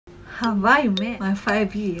Have I met my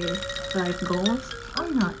 5-year life goals or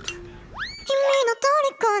not?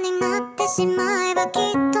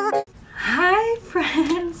 Hi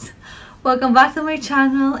friends! Welcome back to my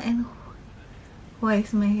channel. And why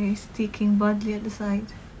is my hair sticking badly at the side?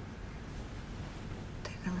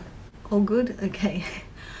 All good? Okay.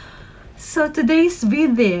 So today's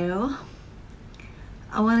video,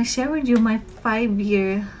 I want to share with you my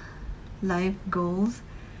 5-year life goals.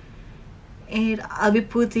 And I'll be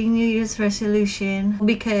putting New Year's resolution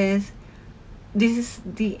because this is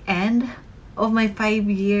the end of my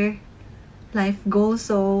 5-year life goal,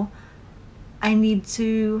 so I need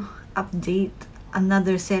to update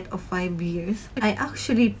another set of 5 years. I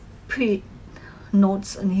actually put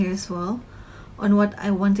notes on here as well on what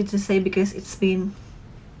I wanted to say because it's been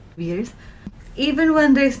years. Even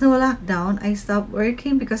when there's no lockdown, I stopped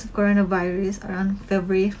working because of coronavirus around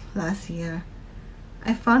February last year.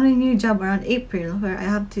 I found a new job around April where I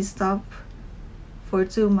had to stop for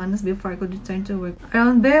 2 months before I could return to work.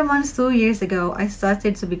 Around bare months 2 years ago, I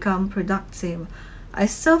started to become productive. I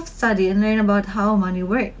self-study and learn about how money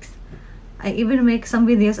works. I even make some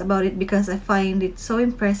videos about it because I find it so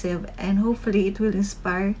impressive, and hopefully it will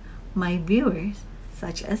inspire my viewers,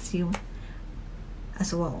 such as you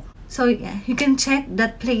as well. So yeah, you can check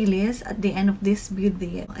that playlist at the end of this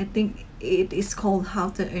video. I think it is called How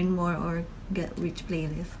to Earn More or Get Rich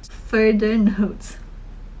playlist. Further notes.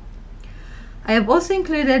 I have also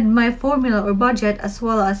included my formula or budget, as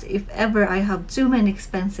well as if ever I have too many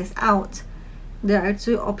expenses out, there are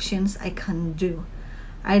 2 options I can do.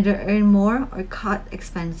 Either earn more or cut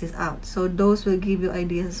expenses out. So those will give you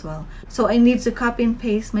ideas as well. So I need to copy and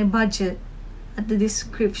paste my budget at the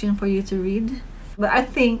description for you to read. But I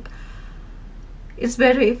think it's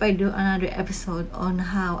better if I do another episode on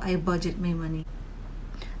how I budget my money.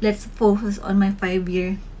 Let's focus on my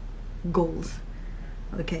 5-year goals.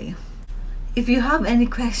 Okay. If you have any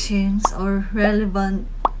questions or relevant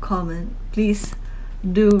comment, please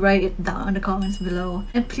do write it down in the comments below.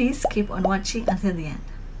 And please keep on watching until the end.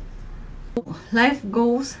 Life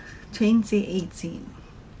goals 2018.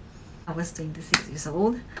 I was 26 years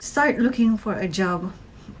old. Start looking for a job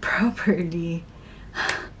properly.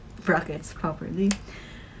 Brackets properly.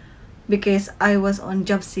 Because I was on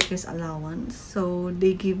job seekers allowance. So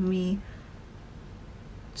they give me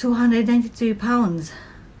 £292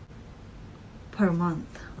 per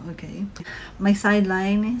month. Okay. My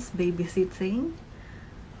sideline is babysitting.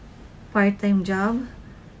 Part-time job.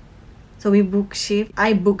 So we book shift.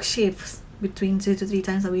 I book shifts between 2 to 3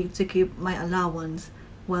 times a week to keep my allowance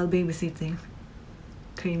while babysitting.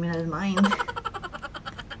 Criminal mind.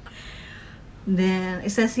 Then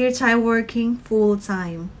it says here, try working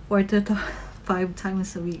full-time 4 to 5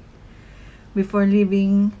 times a week before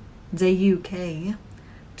leaving the UK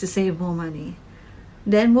to save more money.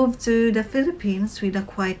 Then move to the Philippines with a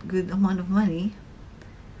quite good amount of money,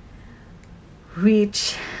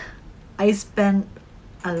 which I spent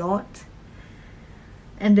a lot.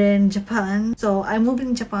 And then Japan. So I moved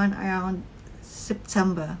in Japan around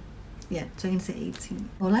September, 2018.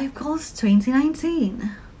 Well, life goals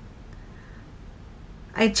 2019.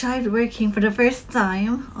 I tried working for the first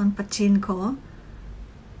time on pachinko.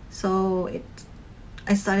 So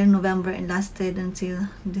I started in November and lasted until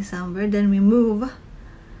December. Then we move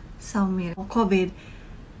somewhere. COVID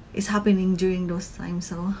is happening during those times,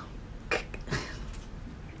 so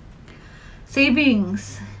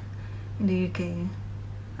savings in the UK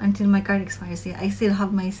until my card expires. I still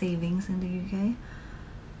have my savings in the UK.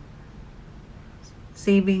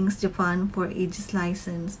 Savings Japan for Aegis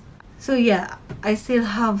license. So yeah, I still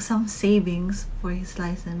have some savings for his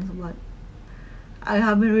license, but I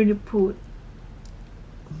haven't really put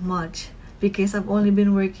much because I've only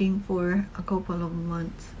been working for a couple of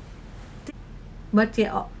months. But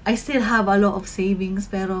yeah, I still have a lot of savings,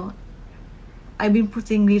 pero I've been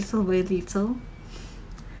putting little by little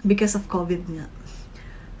because of COVID nga.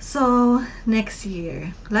 So next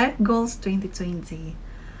year, life goals 2020.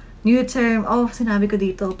 New term, sinabi ko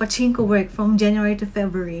dito, pachinko work from January to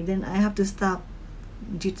February. Then I have to stop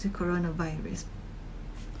due to coronavirus.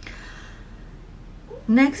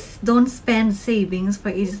 Next, don't spend savings for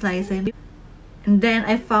Aegis license. And then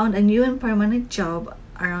I found a new and permanent job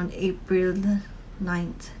around April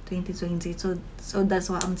 9th, 2020. So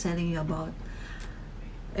that's what I'm telling you about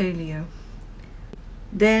earlier.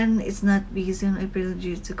 Then it's not busy on April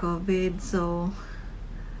due to COVID. So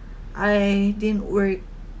I didn't work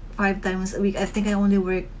 5 times a week. I think I only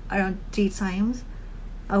work around 3 times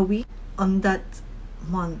a week on that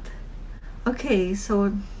month. Okay, so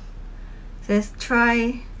it says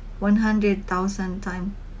try 100,000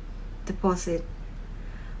 time deposit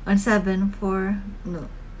on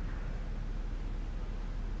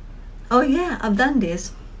Oh yeah, I've done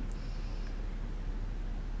this.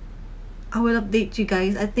 I will update you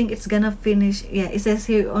guys. I think it's gonna finish. Yeah, it says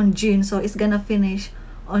here on June, so it's gonna finish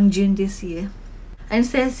on June this year. And it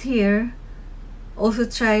says here, also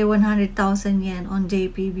try 100,000 yen on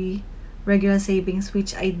JPB regular savings,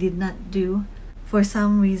 which I did not do for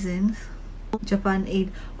some reasons. Japan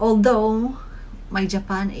Aid. Although my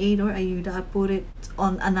Japan Aid or Ayuda, I put it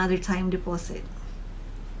on another time deposit.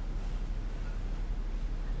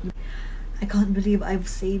 I can't believe I've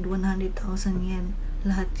saved 100,000 yen.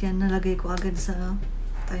 Lahat yan nalagay ko agad sa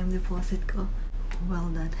time deposit ko. Well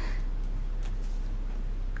done.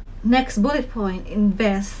 Next bullet point,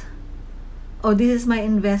 invest. Oh, this is my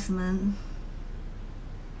investment.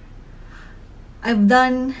 I've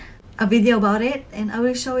done a video about it and I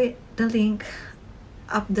will show it the link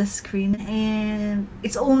up the screen, and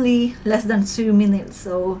it's only less than 2 minutes,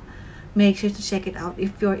 so make sure to check it out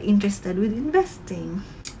if you're interested with investing.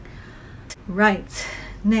 Right,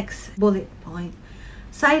 next bullet point,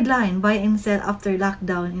 sideline buy and sell after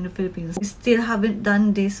lockdown in the Philippines. We still haven't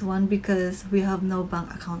done this one because we have no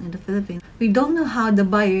bank account in the Philippines. We don't know how the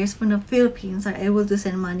buyers from the Philippines are able to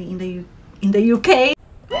send money in the UK.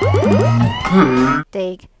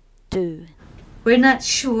 Take 2. We're not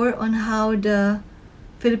sure on how the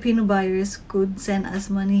Filipino buyers could send us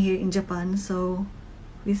money here in Japan, so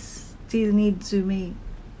we still need to make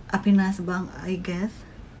a Pinas bank, I guess.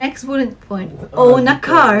 Next bullet point, own a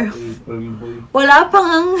car. Wala pang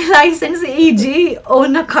ang license si AG,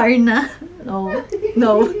 own a car na. No,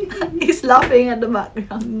 he's laughing at the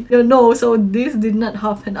background. You know, so this did not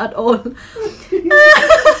happen at all.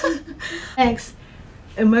 Next,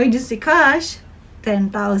 emergency cash,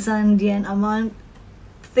 10,000 yen a month.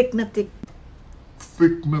 Thick na thick.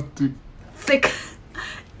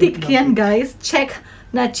 Thick yan, guys. Check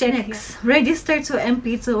na check. Next, register to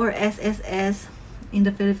MP2 or SSS in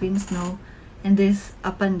the Philippines. No, and there's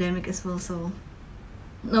a pandemic as well, so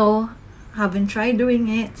no, haven't tried doing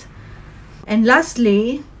it. And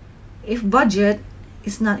lastly, if budget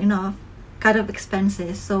is not enough, cut off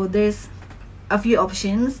expenses. So there's a few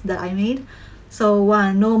options that I made. So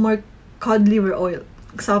one, no more cod liver oil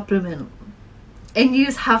supplement, and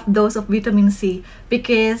use half dose of vitamin C,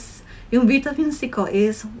 because yung vitamin C ko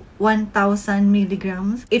is 1,000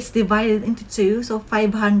 milligrams. It's divided into 2, so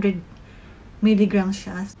 500 milligrams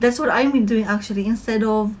siya. That's what I'm doing actually. Instead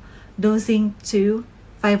of dosing 2,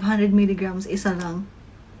 500 milligrams isa lang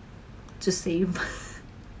to save.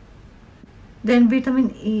 Then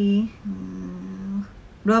vitamin E,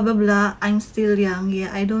 blah blah blah. I'm still young.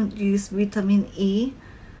 Yeah, I don't use vitamin E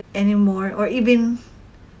anymore, or even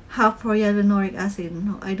half for hyaluronic acid.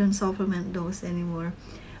 No, I don't supplement those anymore.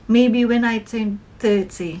 Maybe when I turn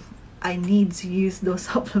 30, I need to use those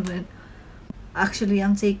supplements. Actually,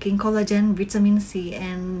 I'm taking collagen, vitamin C,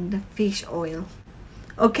 and fish oil.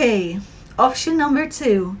 Okay, option number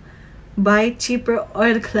 2, buy cheaper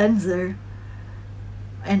oil cleanser.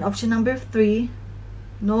 And option number 3,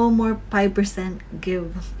 no more 5%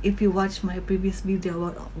 give. If you watch my previous video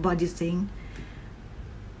about budgeting,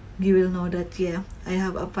 you will know that yeah, I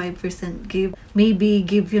have a 5% give. Maybe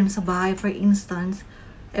give yun sa bahay. For instance,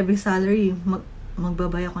 every salary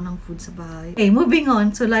magbabay ako ng food sa bahay. Okay, moving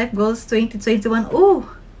on to life goals 2021. Oh,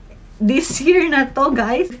 this year na to,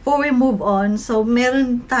 guys. Before we move on, so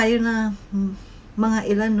meron tayo na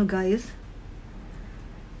mga ilan, no, guys.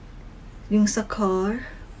 Yung sa car,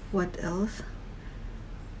 what else?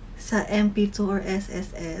 Sa MP2 or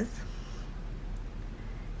SSS.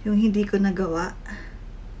 Yung hindi ko nagawa.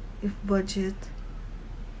 If budget.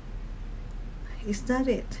 Is that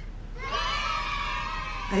it?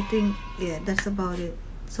 I think, yeah, that's about it.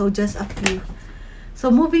 So just a few. So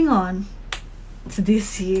moving on to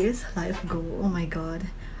this year's life goal. Oh my god,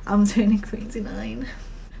 I'm turning 29.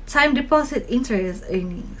 Time deposit interest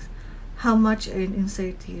earnings. How much earned,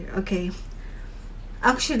 insert here. Okay,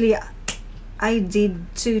 actually I did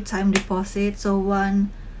 2 time deposits. So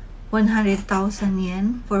one 100,000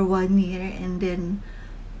 yen for 1 year, and then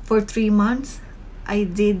for 3 months I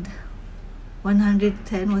did 110.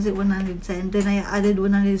 Was it 110? Then I added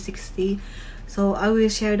 160. So I will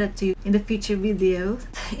share that to you in the future videos.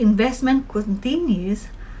 Investment continues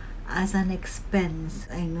as an expense.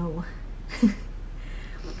 I know.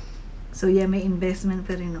 So yeah, may investment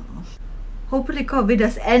pa rin ako. Hopefully COVID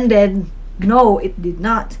has ended. No, it did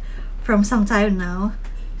not. From some time now.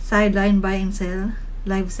 Sideline buy and sell.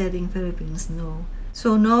 Live selling Philippines. No.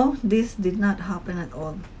 So no, this did not happen at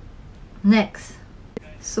all. Next.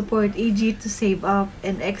 Support AG to save up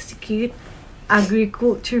and execute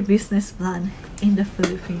agriculture business plan in the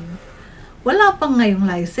Philippines. Wala pa ngayong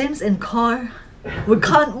license and car. We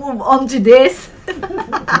can't move on to this.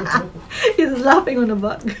 He's laughing on the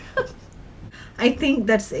back. I think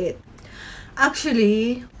that's it.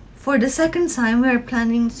 Actually, for the second time, we are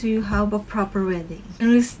planning to have a proper wedding.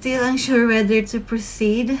 And we're still unsure whether to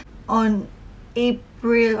proceed on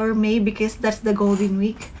April or May because that's the golden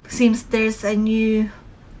week. Since there's a new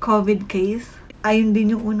COVID case. Ayun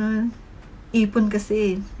din yung unang ipon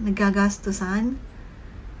kasi, nagagastusan.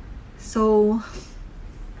 So,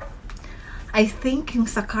 I think yung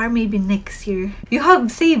sa car maybe next year. You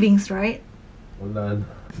have savings, right? Wala na.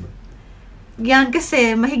 Yan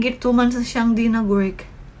kasi mahigit 2 months na siyang di nag-work.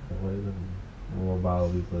 Okay lang.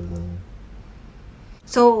 Mababawi pa lang.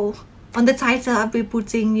 So, on the title, I'll be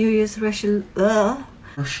putting New Year's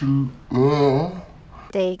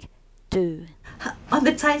Take 2. On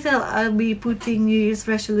the title, I'll be putting New Year's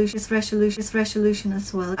resolution as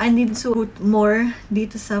well. I need to put more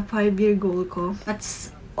dito sa 5-year goal ko.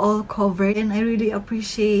 That's all covered. And I really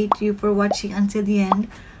appreciate you for watching until the end.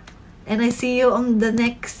 And I see you on the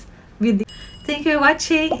next video. Thank you for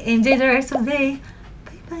watching. Enjoy the rest of the day.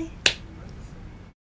 Bye bye.